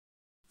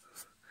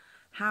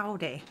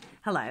Howdy,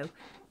 hello.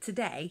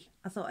 Today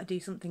I thought I'd do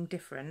something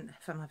different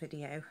for my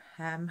video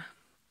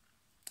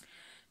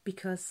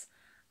because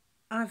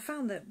I've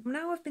found that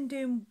now I've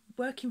been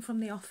working from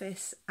the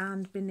office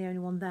and been the only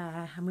one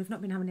there, and we've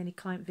not been having any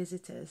client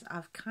visitors.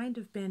 I've kind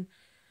of been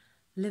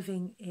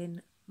living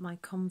in my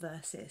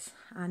Converses,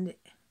 and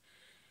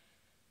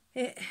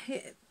it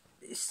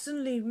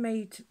suddenly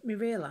made me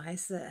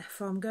realise that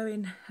from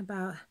going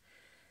about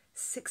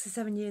 6 or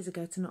 7 years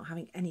ago to not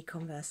having any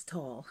Converse at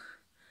all,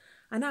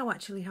 I now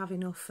actually have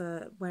enough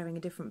for wearing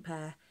a different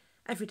pair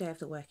every day of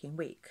the working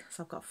week.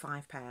 So I've got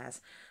 5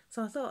 pairs.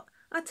 So I thought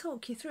I'd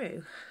talk you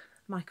through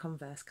my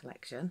Converse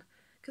collection,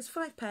 because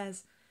 5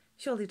 pairs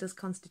surely does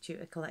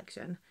constitute a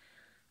collection,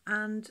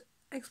 and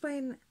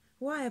explain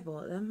why I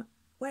bought them,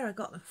 where I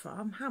got them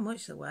from, how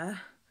much they were,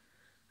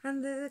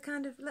 and the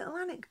kind of little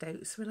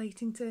anecdotes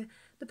relating to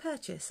the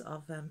purchase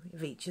of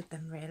each of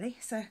them, really.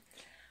 So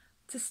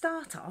to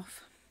start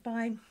off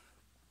by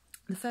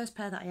the first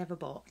pair that I ever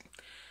bought,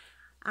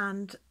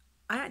 and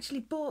I actually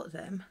bought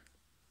them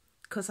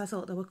because I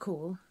thought they were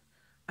cool.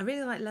 I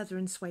really like leather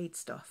and suede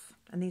stuff,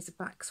 and these are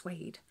black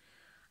suede.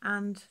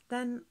 And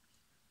then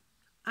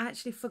I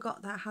actually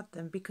forgot that I had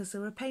them because they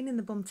were a pain in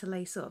the bum to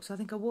lace up. So I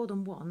think I wore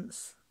them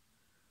once,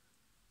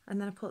 and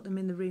then I put them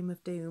in the room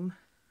of doom.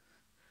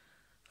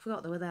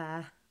 Forgot they were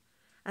there.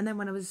 And then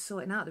when I was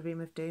sorting out the room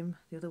of doom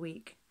the other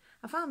week,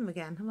 I found them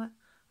again. I'm like,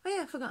 oh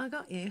yeah, I forgot I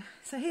got you.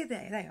 So here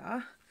they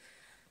are.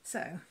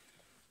 So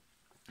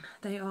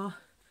they are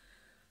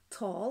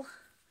tall,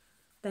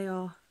 they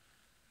are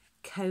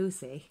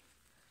cosy.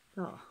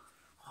 Oh,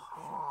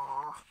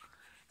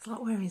 it's like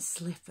wearing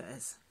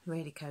slippers,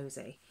 really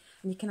cosy.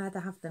 And you can either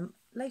have them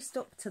laced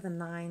up to the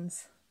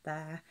 9s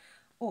there,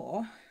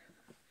 or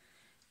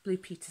Blue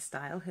Peter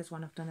style, here's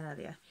one I've done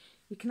earlier.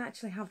 You can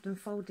actually have them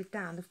folded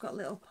down. They've got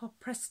little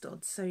press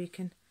studs, so you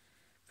can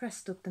press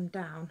stud them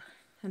down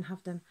and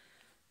have them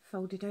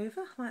folded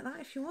over like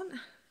that if you want.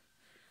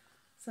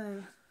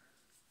 So,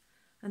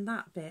 and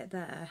that bit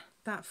there,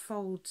 that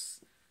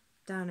folds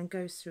down and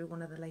goes through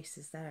one of the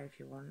laces there if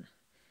you want.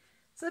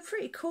 So they're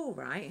pretty cool,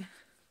 right?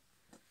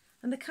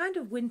 And they're kind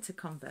of winter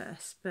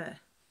Converse, but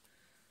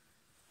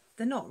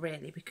they're not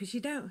really, because you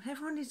don't,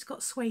 everyone who's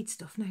got suede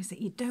stuff knows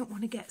that you don't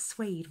want to get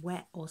suede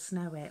wet or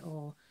snow it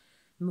or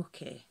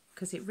mucky,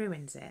 because it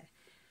ruins it.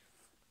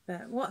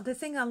 But the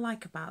thing I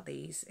like about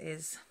these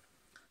is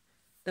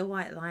the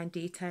white line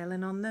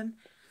detailing on them,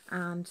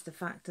 and the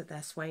fact that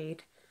they're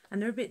suede,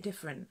 and they're a bit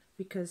different,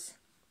 because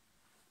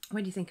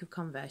when you think of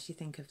Converse, you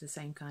think of the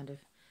same kind of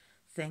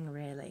thing,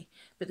 really.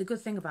 But the good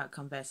thing about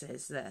Converse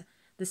is that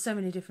there's so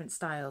many different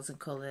styles and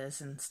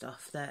colours and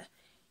stuff that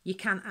you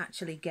can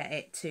actually get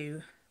it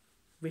to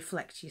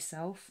reflect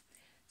yourself.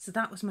 So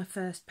that was my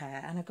first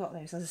pair, and I got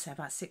those, as I said,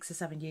 about 6 or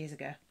 7 years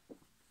ago.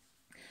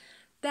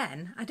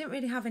 Then I didn't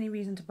really have any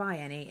reason to buy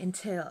any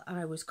until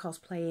I was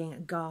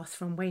cosplaying Garth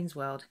from Wayne's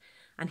World,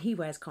 and he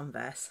wears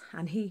Converse,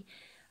 and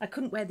I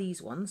couldn't wear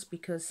these ones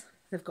because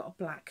they've got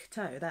a black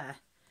toe there,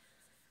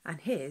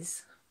 and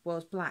his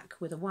was black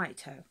with a white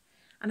toe,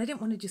 and I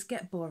didn't want to just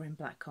get boring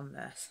black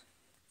Converse.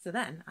 So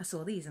then I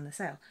saw these in the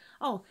sale.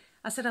 Oh,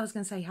 I said I was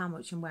going to say how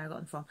much and where I got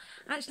them from.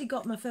 I actually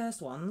got my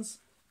first ones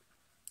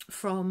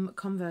from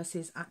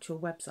Converse's actual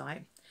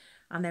website,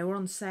 and they were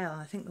on sale, and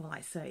I think they were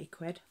like 30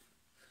 quid.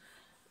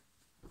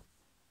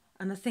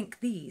 And I think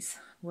these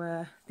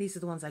are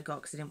the ones I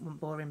got because I didn't want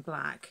boring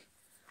black.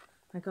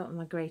 I got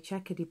my grey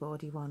checkery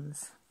boardy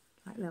ones,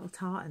 like little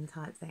tartan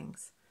type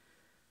things.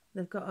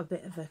 They've got a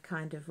bit of a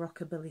kind of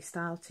rockabilly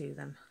style to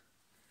them,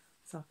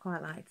 so I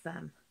quite liked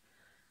them.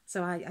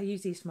 So I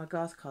use these for my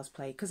Garth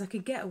cosplay because I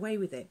could get away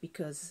with it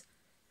because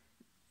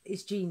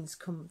his jeans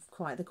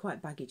they're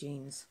quite baggy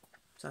jeans,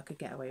 so I could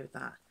get away with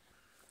that.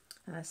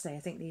 And I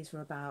think these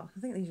were about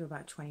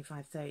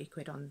 25-30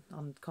 quid on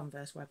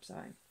Converse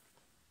website.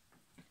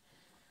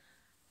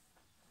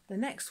 The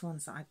next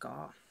ones that I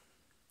got,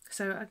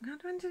 so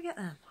when did I get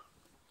them?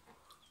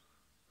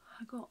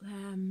 I got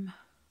them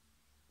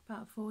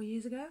about 4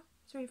 years ago,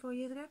 3 or 4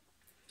 years ago.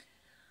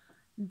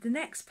 The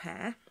next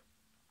pair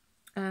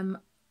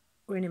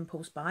were an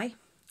impulse buy.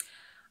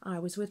 I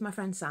was with my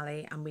friend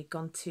Sally, and we'd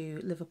gone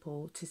to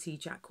Liverpool to see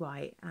Jack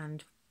White,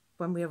 and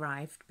when we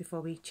arrived,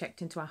 before we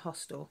checked into our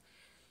hostel,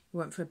 we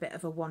went for a bit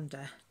of a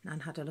wander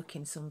and had a look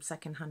in some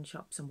second-hand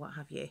shops and what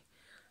have you.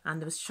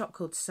 And there was a shop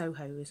called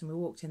Soho's, and we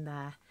walked in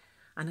there,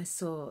 and I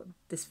saw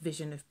this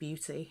vision of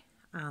beauty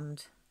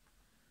and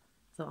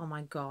thought, oh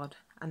my God,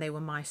 and they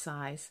were my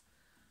size.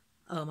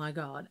 Oh my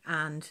God,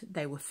 and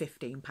they were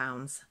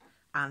 £15,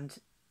 and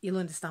you'll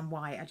understand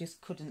why I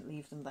just couldn't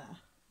leave them there.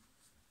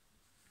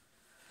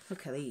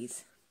 Look at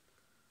these.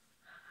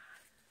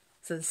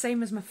 So the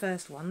same as my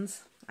first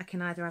ones, I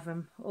can either have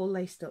them all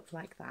laced up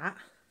like that,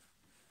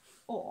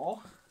 or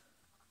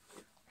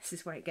this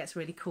is where it gets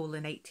really cool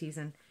and 80s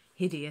and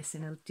hideous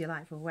in a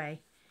delightful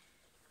way.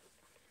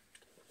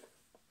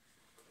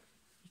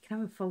 You can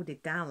have them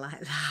folded down like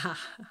that.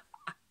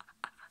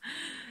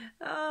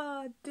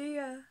 Oh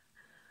dear.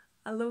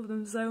 I love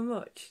them so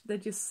much. They're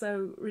just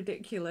so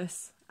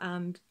ridiculous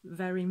and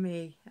very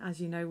me, as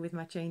you know, with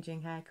my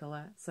changing hair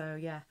colour. So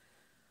yeah,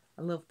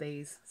 I love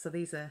these. So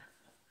these are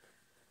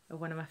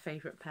one of my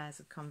favourite pairs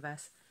of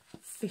Converse.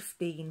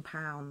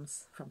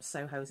 £15 from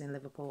Soho's in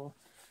Liverpool.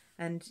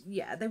 And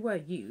yeah, they were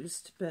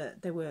used,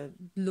 but they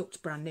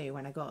looked brand new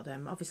when I got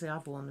them. Obviously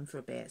I've worn them for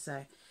a bit, so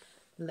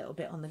a little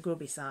bit on the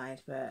grubby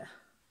side, but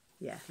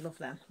yeah, love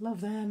them.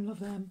 Love them, love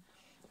them.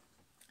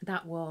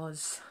 That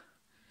was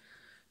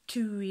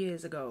 2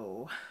 years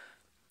ago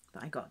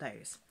that I got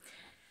those.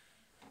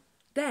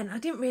 Then I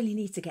didn't really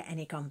need to get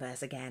any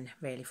Converse again,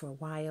 really, for a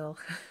while.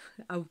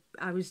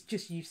 I was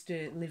just used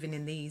to living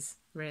in these,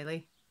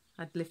 really.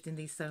 I'd lived in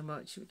these so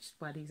much, which is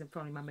why these are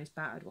probably my most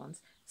battered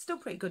ones. Still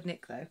pretty good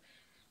nick though,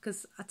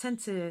 because I tend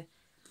to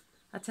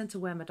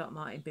wear my Doc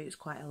Marten boots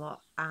quite a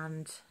lot,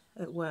 and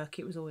at work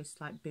it was always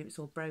like boots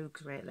or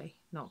brogues really,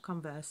 not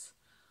Converse,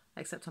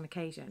 except on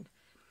occasion.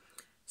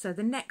 So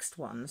the next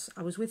ones,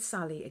 I was with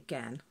Sally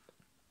again,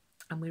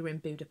 and we were in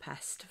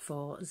Budapest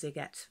for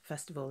Ziget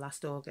Festival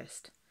last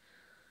August.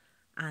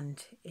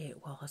 And it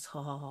was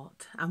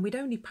hot. And we'd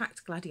only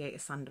packed Gladiator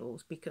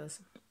sandals because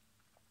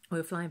we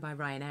were flying by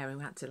Ryanair and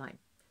we had to like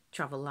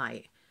travel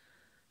light.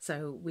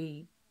 So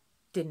we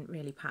didn't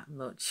really pack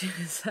much.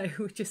 So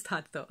we just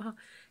thought, oh,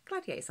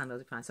 Gladiator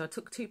sandals are fine. So I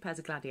took 2 pairs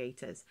of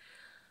Gladiators.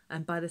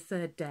 And by the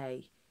 3rd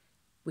day,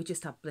 we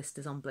just had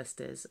blisters on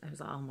blisters. I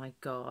was like, oh my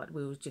God,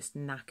 we were just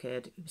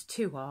knackered. It was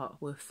too hot.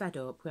 We were fed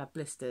up. We had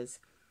blisters.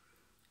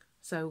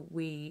 So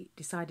we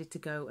decided to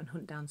go and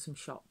hunt down some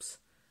shops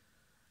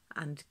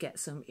and get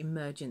some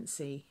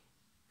emergency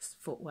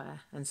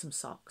footwear and some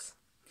socks.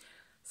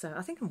 So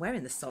I think I'm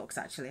wearing the socks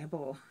actually. I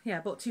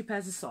bought 2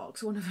 pairs of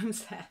socks. One of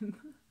them's them.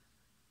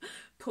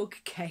 Pug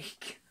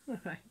cake.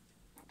 Right.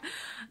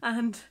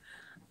 And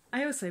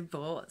I also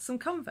bought some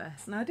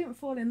Converse. Now I didn't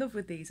fall in love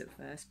with these at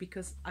first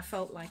because I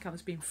felt like I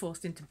was being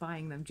forced into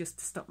buying them just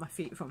to stop my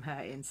feet from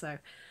hurting.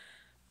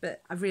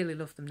 But I really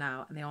love them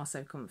now, and they are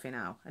so comfy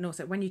now. And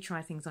also, when you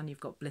try things on, you've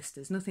got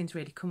blisters. Nothing's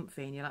really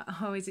comfy, and you're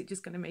like, oh, is it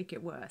just going to make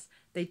it worse?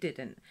 They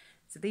didn't.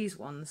 So these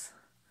ones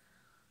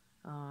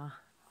are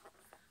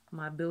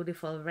my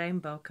beautiful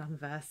rainbow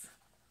Converse.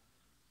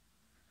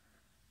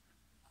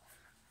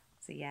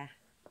 So yeah,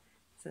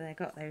 so they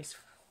got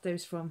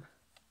those from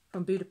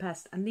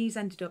Budapest, and these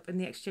ended up in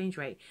the exchange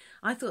rate.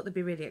 I thought they'd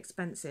be really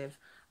expensive.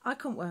 I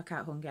couldn't work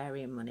out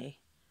Hungarian money.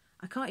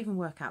 I can't even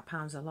work out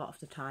pounds a lot of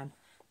the time.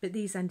 But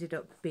these ended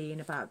up being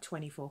about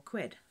 24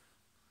 quid.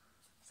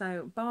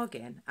 So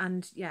bargain.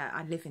 And yeah,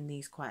 I live in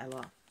these quite a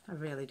lot. I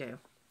really do.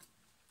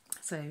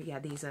 So yeah,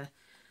 these are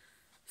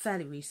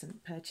fairly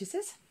recent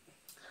purchases.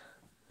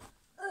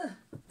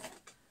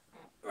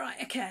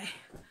 Right, okay.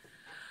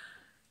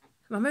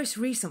 My most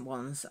recent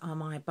ones are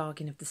my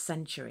bargain of the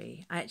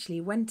century. I actually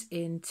went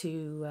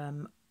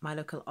into my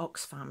local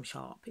Oxfam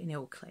shop in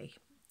Ilkley.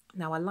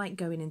 Now I like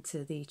going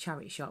into the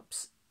charity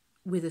shops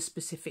with a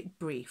specific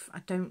brief.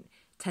 I don't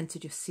tend to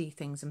just see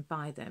things and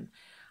buy them.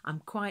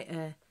 I'm quite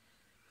a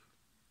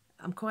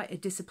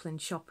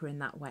disciplined shopper in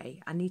that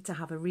way. I need to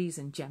have a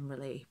reason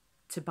generally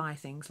to buy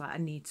things. Like I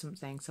need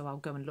something, so I'll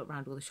go and look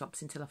around all the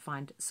shops until I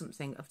find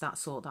something of that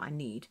sort that I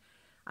need.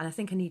 And I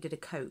think I needed a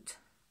coat,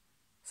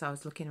 so I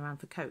was looking around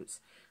for coats.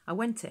 I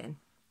went in,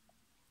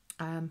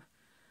 I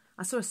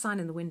saw a sign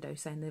in the window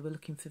saying they were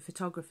looking for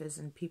photographers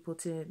and people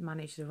to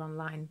manage their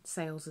online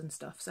sales and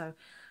stuff. So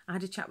I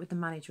had a chat with the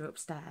manager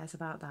upstairs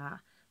about that.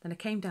 Then I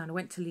came down, I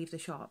went to leave the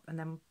shop, and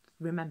then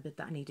remembered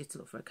that I needed to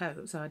look for a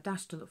coat. So I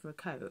dashed to look for a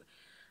coat,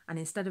 and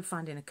instead of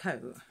finding a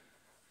coat,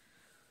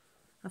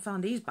 I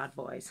found these bad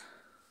boys.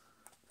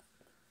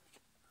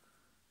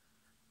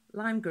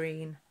 Lime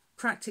green,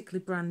 practically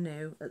brand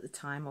new at the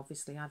time.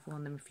 Obviously, I've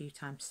worn them a few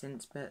times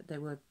since, but they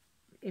were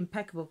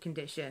impeccable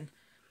condition.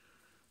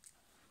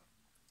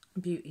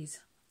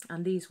 Beauties.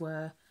 And these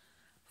were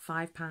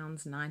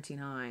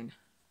 £5.99.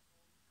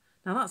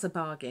 Now that's a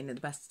bargain at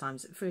the best of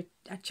times. For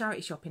a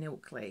charity shop in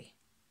Ilkley,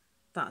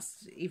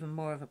 that's even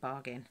more of a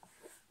bargain.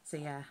 So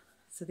yeah,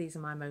 so these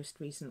are my most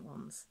recent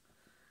ones.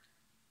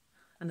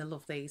 And I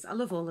love these. I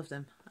love all of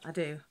them, I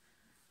do.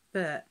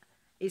 But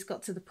it's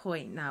got to the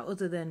point now,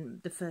 other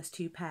than the first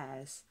 2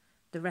 pairs,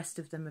 the rest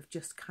of them have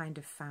just kind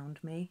of found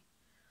me.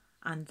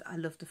 And I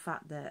love the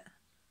fact that,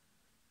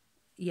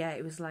 yeah,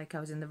 it was like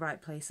I was in the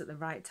right place at the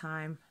right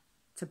time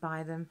to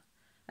buy them.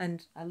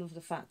 And I love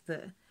the fact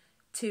that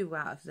 2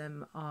 out of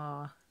them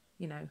are,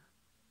 you know,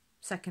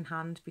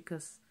 second-hand,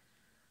 because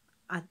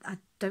I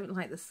don't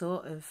like the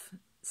thought of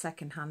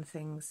second-hand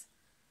things,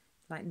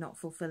 like not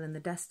fulfilling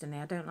the destiny.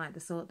 I don't like the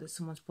thought that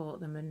someone's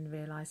bought them and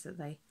realised that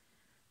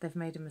they've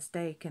made a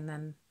mistake, and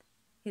then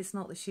it's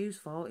not the shoe's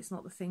fault, it's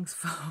not the thing's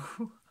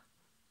fault.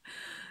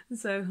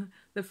 So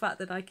the fact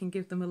that I can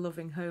give them a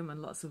loving home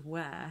and lots of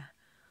wear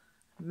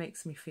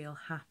makes me feel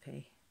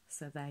happy.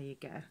 So there you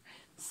go.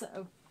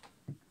 So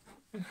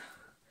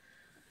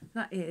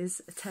that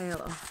is a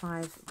tale of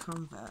 5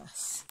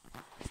 Converse.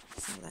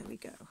 So there we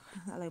go.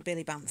 Hello,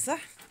 Billy Bouncer.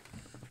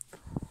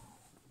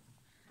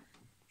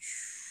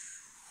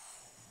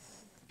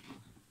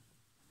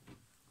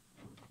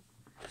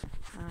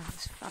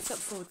 I've got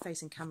the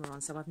forward-facing camera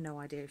on, so I've no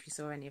idea if you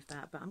saw any of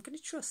that, but I'm going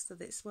to trust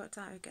that it's worked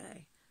out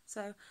okay.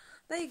 So,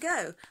 there you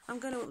go. I'm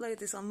going to upload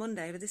this on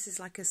Monday, but this is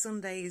like a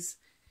Sunday's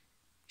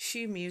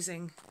shoe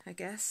musing, I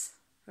guess,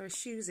 or a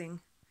shoesing.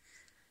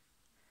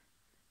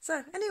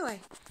 So, anyway,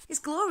 it's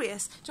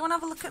glorious. Do you want to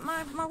have a look at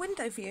my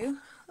window view?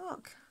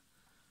 Look.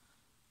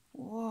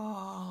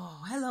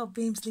 Whoa, hello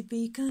Beamsley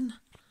Beacon.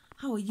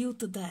 How are you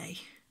today?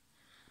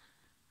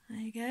 There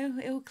you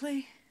go,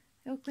 Ilkley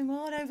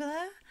Moor over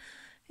there.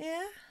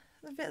 Yeah,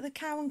 a bit of the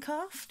cow and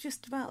calf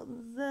just about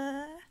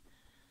there.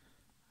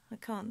 I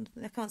can't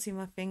see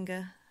my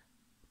finger.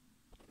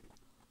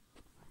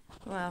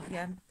 Well,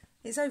 yeah,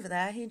 it's over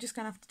there. You're just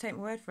going to have to take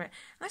my word for it.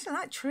 Actually,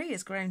 that tree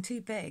has grown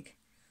too big.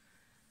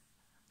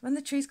 When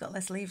the tree's got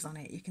less leaves on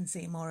it, you can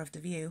see more of the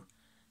view.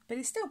 But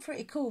it's still a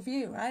pretty cool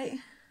view, right?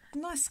 A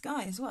nice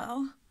sky as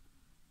well.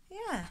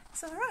 Yeah,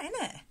 it's alright,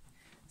 isn't it?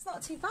 It's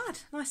not too bad.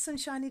 Nice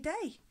sunshiny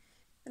day.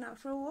 Been out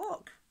for a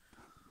walk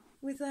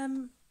with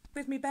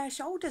me bare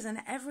shoulders and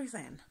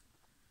everything.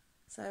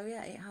 So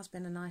yeah, it has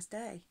been a nice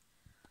day.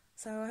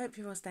 So I hope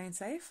you're all staying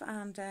safe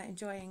and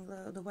enjoying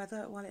the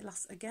weather while it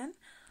lasts again.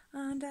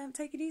 And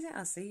take it easy.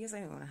 I'll see you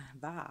soon.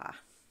 Bye.